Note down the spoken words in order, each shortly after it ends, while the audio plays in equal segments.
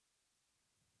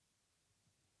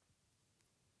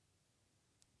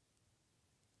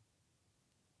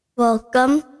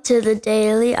Welcome to the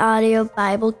Daily Audio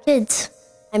Bible Kids.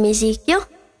 I'm Ezekiel.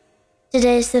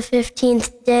 Today is the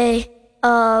 15th day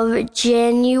of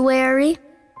January.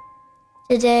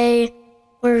 Today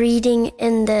we're reading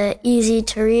in the easy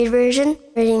to read version,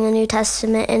 reading the New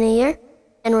Testament in a year,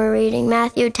 and we're reading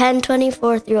Matthew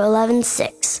 10:24 through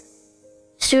 11:6.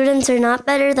 Students are not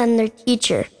better than their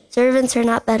teacher. Servants are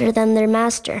not better than their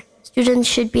master. Students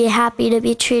should be happy to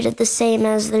be treated the same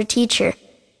as their teacher,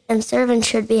 and servants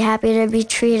should be happy to be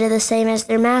treated the same as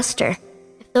their master.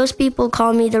 If those people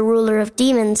call me the ruler of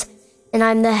demons, and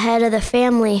I'm the head of the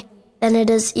family, then it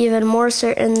is even more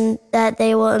certain that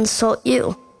they will insult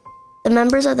you. The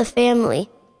members of the family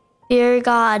fear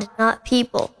God, not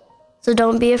people. So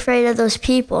don't be afraid of those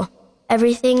people.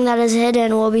 Everything that is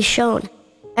hidden will be shown.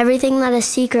 Everything that is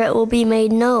secret will be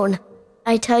made known.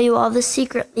 I tell you all this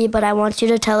secretly, but I want you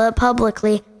to tell it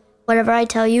publicly. Whatever I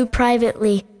tell you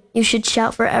privately, you should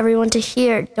shout for everyone to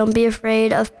hear. Don't be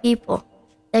afraid of people.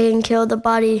 They can kill the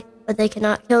body, but they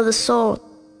cannot kill the soul.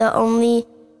 The only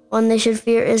one they should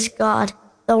fear is God,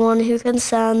 the one who can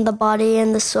send the body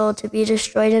and the soul to be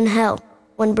destroyed in hell.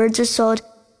 When birds are sold,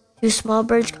 2 small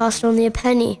birds cost only a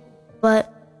penny,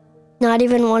 but not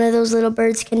even one of those little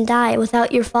birds can die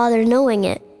without your Father knowing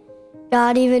it.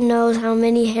 God even knows how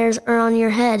many hairs are on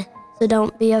your head, so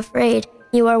don't be afraid.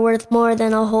 You are worth more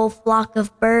than a whole flock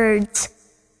of birds.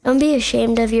 Don't be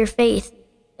ashamed of your faith.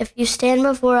 If you stand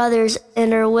before others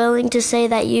and are willing to say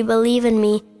that you believe in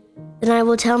me, then I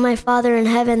will tell my Father in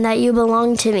heaven that you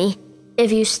belong to me.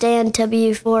 If you stand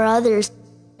before others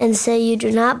and say you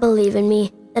do not believe in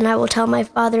me, then I will tell my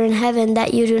Father in heaven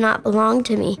that you do not belong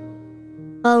to me.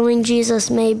 Following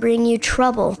Jesus may bring you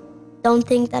trouble. Don't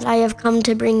think that I have come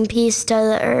to bring peace to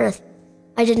the earth.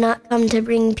 I did not come to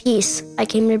bring peace. I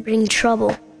came to bring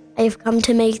trouble. I have come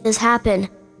to make this happen.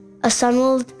 A son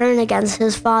will turn against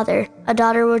his father. A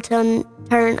daughter will turn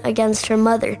against her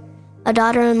mother. A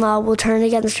daughter-in-law will turn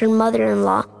against her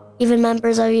mother-in-law. Even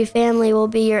members of your family will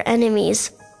be your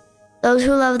enemies. Those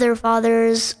who love their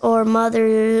father or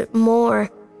mother more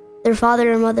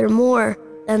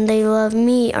than they love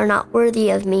me are not worthy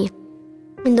of me.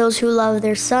 And those who love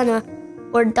their son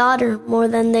or daughter more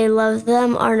than they love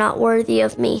them are not worthy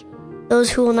of me.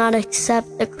 Those who will not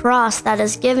accept the cross that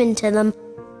is given to them,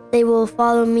 when they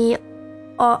follow me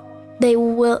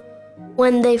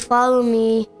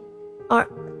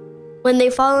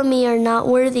are not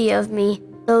worthy of me.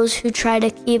 Those who try to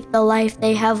keep the life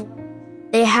they have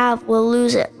will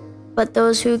lose it. But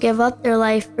those who give up their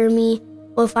life for me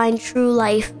will find true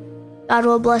life. God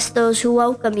will bless those who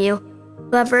welcome you.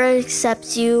 Whoever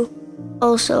accepts you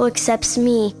also accepts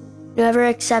me. Whoever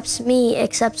accepts me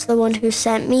accepts the one who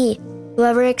sent me.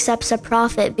 Whoever accepts a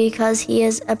prophet because he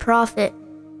is a prophet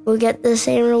will get the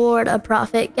same reward a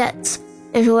prophet gets.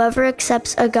 And whoever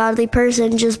accepts a godly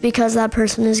person just because that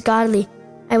person is godly,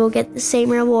 I will get the same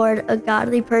reward a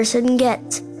godly person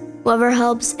gets. Whoever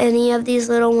helps any of these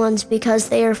little ones because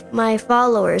they are my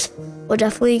followers will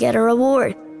definitely get a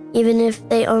reward, even if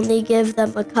they only give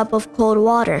them a cup of cold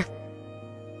water.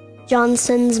 John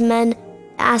sends men to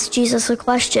ask Jesus a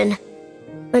question.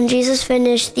 When Jesus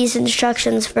finished these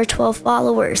instructions for 12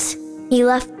 followers, he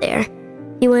left there.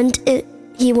 He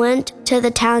went to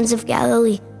the towns of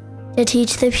Galilee to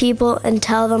teach the people and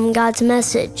tell them God's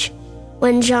message.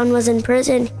 When John was in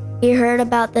prison, he heard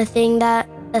about the things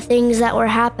that were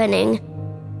happening,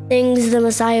 things the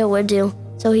Messiah would do.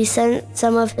 So he sent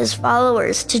some of his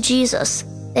followers to Jesus.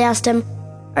 They asked him,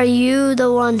 "Are you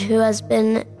the one who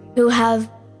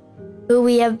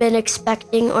we have been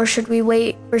expecting, or should we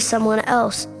wait for someone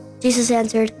else?" Jesus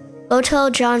answered, "Go tell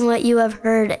John what you have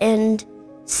heard and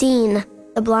seen.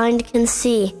 The blind can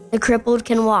see, the crippled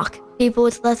can walk, people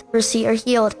with leprosy are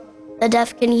healed, the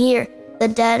deaf can hear, the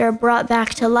dead are brought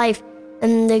back to life,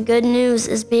 and the good news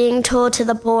is being told to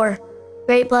the poor.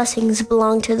 Great blessings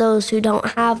belong to those who don't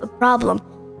have a problem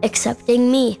accepting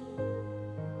me."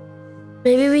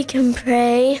 Maybe we can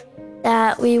pray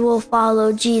that we will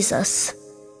follow Jesus.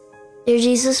 Dear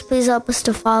Jesus, please help us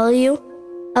to follow you.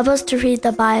 Help us to read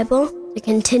the Bible, to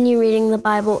continue reading the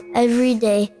Bible every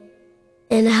day,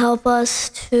 and help us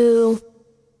to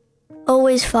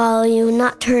always follow you,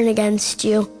 not turn against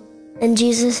you. In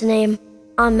Jesus' name,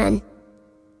 amen.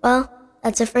 Well,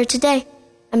 that's it for today.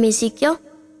 I'm Ezekiel,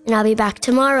 and I'll be back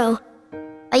tomorrow.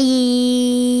 Bye.